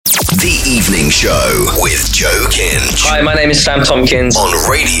The Evening Show with Joe Kinch. Hi, my name is Sam Tompkins.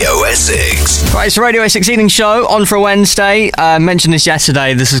 On Radio Essex. Right, it's the Radio Essex Evening Show on for Wednesday. Mentioned this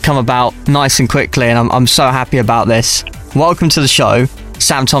yesterday. This has come about nice and quickly, and I'm so happy about this. Welcome to the show,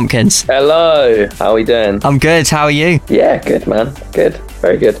 Sam Tompkins. Hello, how are we doing? I'm good, how are you? Yeah, good man, good,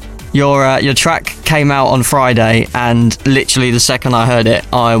 very good. Your track came out on Friday, and literally the second I heard it,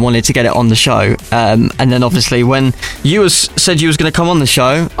 I wanted to get it on the show. And then obviously when you said you was going to come on the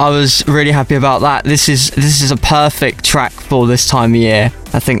show, I was really happy about that. This is a perfect track for this time of year,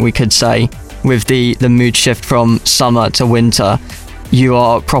 I think we could say, with the mood shift from summer to winter. You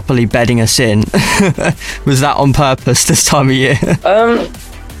are properly bedding us in. Was that on purpose this time of year?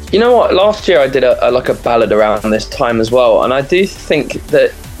 You know what? Last year I did a ballad around this time as well, and I do think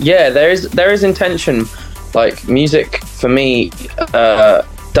that there is intention. Like, music for me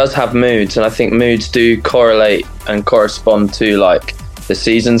does have moods, and I think moods do correlate and correspond to like the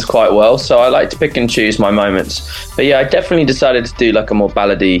seasons quite well. So I like to pick and choose my moments. But yeah, I definitely decided to do like a more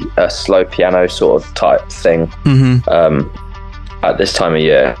ballady, slow piano sort of type thing. At this time of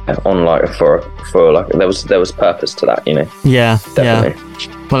year, on like for like there was purpose to that, you know. Yeah, definitely.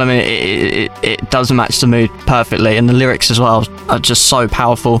 Yeah. Well, I mean, it does match the mood perfectly, and the lyrics as well are just so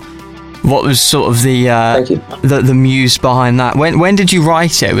powerful. What was sort of the muse behind that? When did you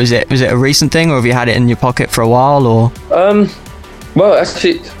write it? Was it a recent thing, or have you had it in your pocket for a while? Or well,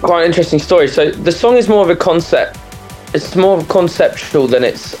 actually, it's quite an interesting story. So the song is more of a concept. It's more conceptual than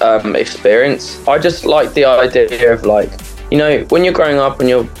its experience. I just like the idea of, like, you know, when you're growing up and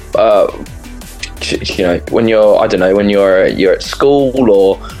you're when you're at school,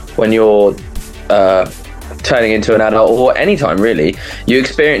 or when you're turning into an adult, or any time really, you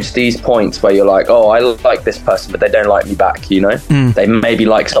experience these points where you're like, oh, I like this person, but they don't like me back, you know. They maybe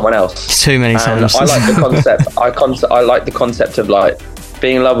like someone else. Too many times. I like the concept. I like the concept of like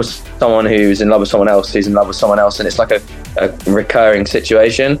being in love with someone who's in love with someone else who's in love with someone else, and it's like a recurring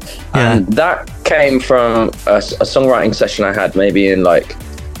situation. And that came from a songwriting session I had maybe in like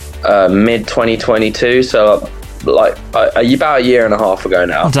mid 2022, so like about a year and a half ago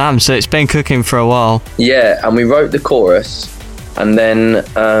now. Oh, damn, so it's been cooking for a while. Yeah, and we wrote the chorus, and then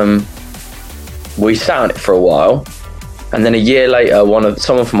we sat on it for a while, and then a year later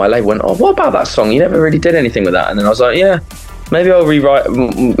someone from my label went, oh, what about that song? You never really did anything with that. And then I was like, yeah, maybe I'll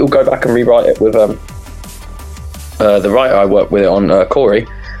we'll go back and rewrite it with the writer I worked with it on, Corey.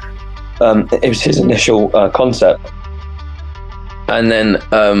 It was his initial concept, and then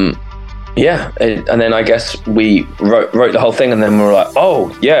and then I guess we wrote the whole thing, and then we were like,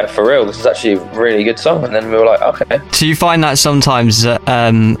 oh yeah, for real, this is actually a really good song. And then we were like, okay. So you find that sometimes that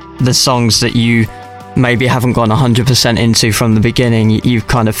the songs that you maybe haven't gone 100% into from the beginning, you've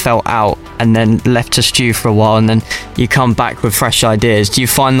kind of felt out and then left to stew for a while, and then you come back with fresh ideas. Do you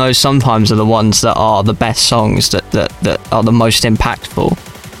find those sometimes are the ones that are the best songs, that are the most impactful?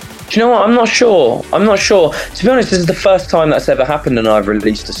 Do you know what? I'm not sure. To be honest, this is the first time that's ever happened, and I've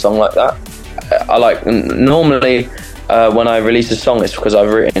released a song like that. Normally when I release a song, it's because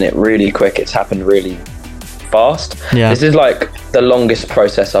I've written it really quick. It's happened really fast. Yeah. This is like the longest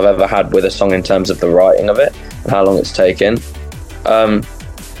process I've ever had with a song in terms of the writing of it and how long it's taken.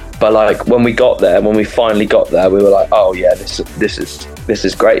 But like when we finally got there, we were like, oh yeah, this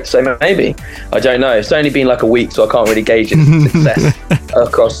is great. So maybe, I don't know. It's only been like a week, so I can't really gauge its success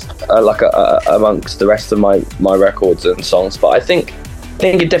across amongst the rest of my records and songs. But I think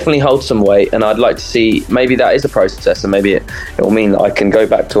it definitely holds some weight, and I'd like to see, maybe that is a process, and maybe it will mean that I can go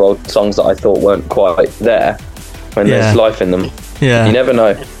back to old songs that I thought weren't quite there when there's life in them. Yeah, you never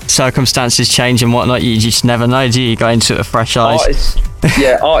know. Circumstances change and whatnot. You just never know, do you? Go into it with fresh eyes.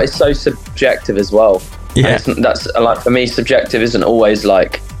 Art is so subjective as well. Yeah, that's like, for me, subjective isn't always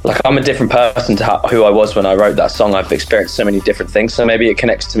like I'm a different person to who I was when I wrote that song. I've experienced so many different things, so maybe it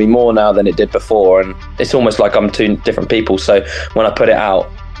connects to me more now than it did before, and it's almost like I'm two different people. So when I put it out,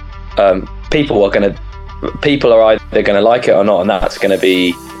 people are either going to like it or not, and that's going to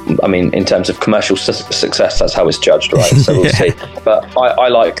be, I mean, in terms of commercial success, that's how it's judged, right? So we'll see. But I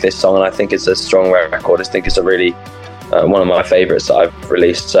like this song, and I think it's a strong record. I think it's a really one of my favourites that I've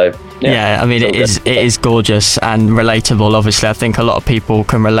released. So yeah, I mean, it is gorgeous and relatable. Obviously, I think a lot of people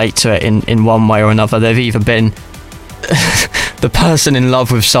can relate to it in one way or another. They've either been the person in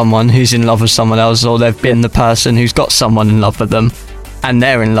love with someone who's in love with someone else, or they've been the person who's got someone in love with them and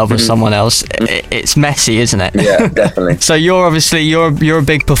they're in love with someone else. It's messy, isn't it? Yeah, definitely. So you're a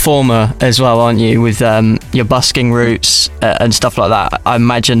big performer as well, aren't you, with your busking roots and stuff like that? I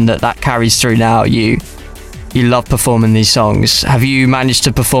imagine that carries through now. You you love performing these songs. Have you managed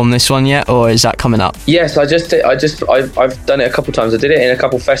to perform this one yet, or is that coming up? Yes, I've done it a couple of times. I did it in a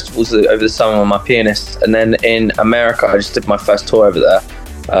couple of festivals over the summer on my pianist, and then in America I just did my first tour over there.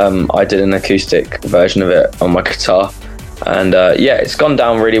 I did an acoustic version of it on my guitar, and it's gone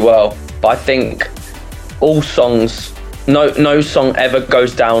down really well. But I think all songs, no song ever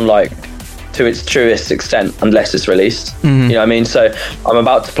goes down like to its truest extent unless it's released. You know what I mean? So I'm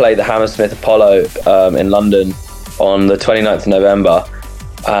about to play the Hammersmith Apollo in London on the 29th of November,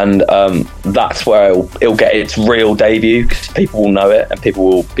 and that's where it'll get its real debut, because people will know it and people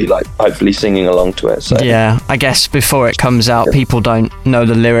will be like hopefully singing along to it. So yeah, I guess before it comes out, people don't know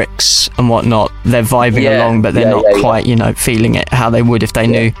the lyrics and whatnot. They're vibing along, but they're not quite feeling it how they would if they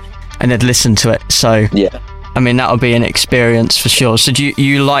knew and they'd listen to it. So yeah, I mean, that'll be an experience for sure. So do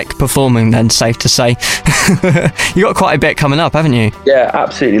you like performing then, safe to say? You got quite a bit coming up, haven't you? Yeah,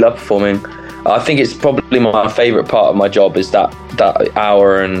 absolutely love performing. I think it's probably my favourite part of my job is that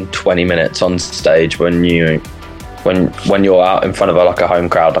hour and 20 minutes on stage when you're out in front of a home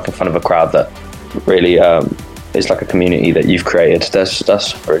crowd, like in front of a crowd that really is like a community that you've created.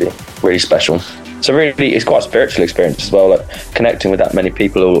 That's really, really special. So really, it's quite a spiritual experience as well, like connecting with that many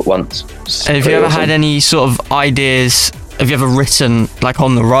people all at once. And have you ever had any sort of ideas? Have you ever written like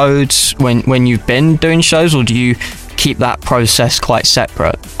on the roads when you've been doing shows, or do you keep that process quite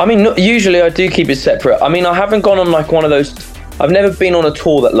separate? I mean, usually I do keep it separate. I mean, I haven't gone on like one of those. I've never been on a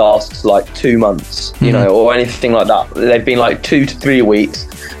tour that lasts like 2 months, or anything like that. They've been like 2 to 3 weeks,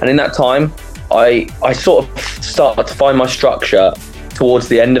 and in that time, I sort of start to find my structure towards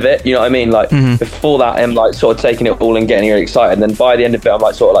the end of it. You know what I mean? Like before that, I'm like sort of taking it all and getting really excited. And then by the end of it, I'm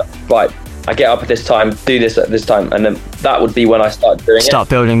like sort of like, right, I get up at this time, do this at this time, and then that would be when I start doing it. Start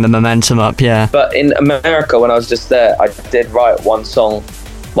building the momentum up, yeah. But in America, when I was just there, I did write one song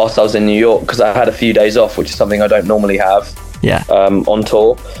whilst I was in New York, because I had a few days off, which is something I don't normally have on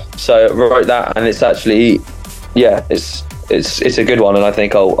tour. So I wrote that, and it's actually, it's a good one, and I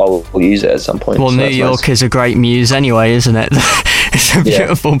think I'll use it at some point. Well, so New York is a great muse anyway, isn't it? It's a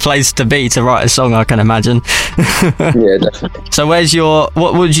beautiful place to be to write a song, I can imagine. Yeah, definitely. So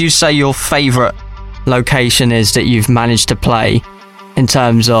what would you say your favourite location is that you've managed to play in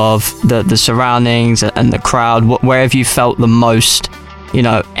terms of the surroundings and the crowd? Where have you felt the most,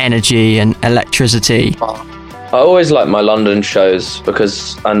 energy and electricity? I always like my London shows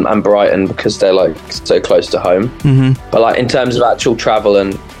and Brighton, because they're like so close to home. But like in terms of actual travel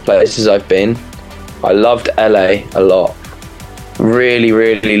and places I've been, I loved LA a lot. Really,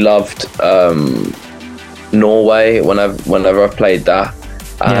 really loved Norway whenever I've played that.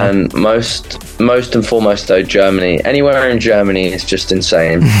 And most and foremost though, Germany. Anywhere in Germany is just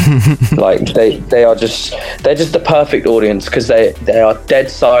insane. Like they're just the perfect audience, because they are dead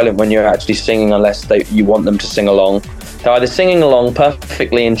silent when you're actually singing, unless you want them to sing along. They're either singing along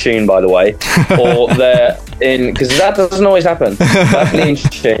perfectly in tune, by the way, or they're in, because that doesn't always happen, perfectly in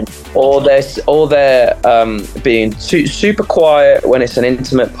tune, or they're being super quiet when it's an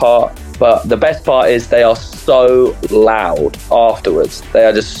intimate part. But the best part is they are so loud afterwards. They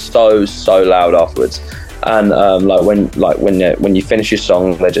are just so loud afterwards. And when you finish your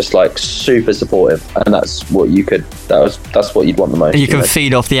song, they're just like super supportive, and that's what you'd want the most. You can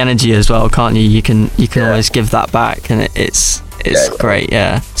feed off the energy as well, can't you? You can always give that back, and it's great.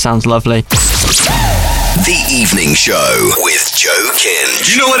 Yeah, sounds lovely. The Evening Show with Joe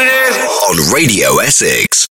Kinch. You know what it is? On Radio Essex.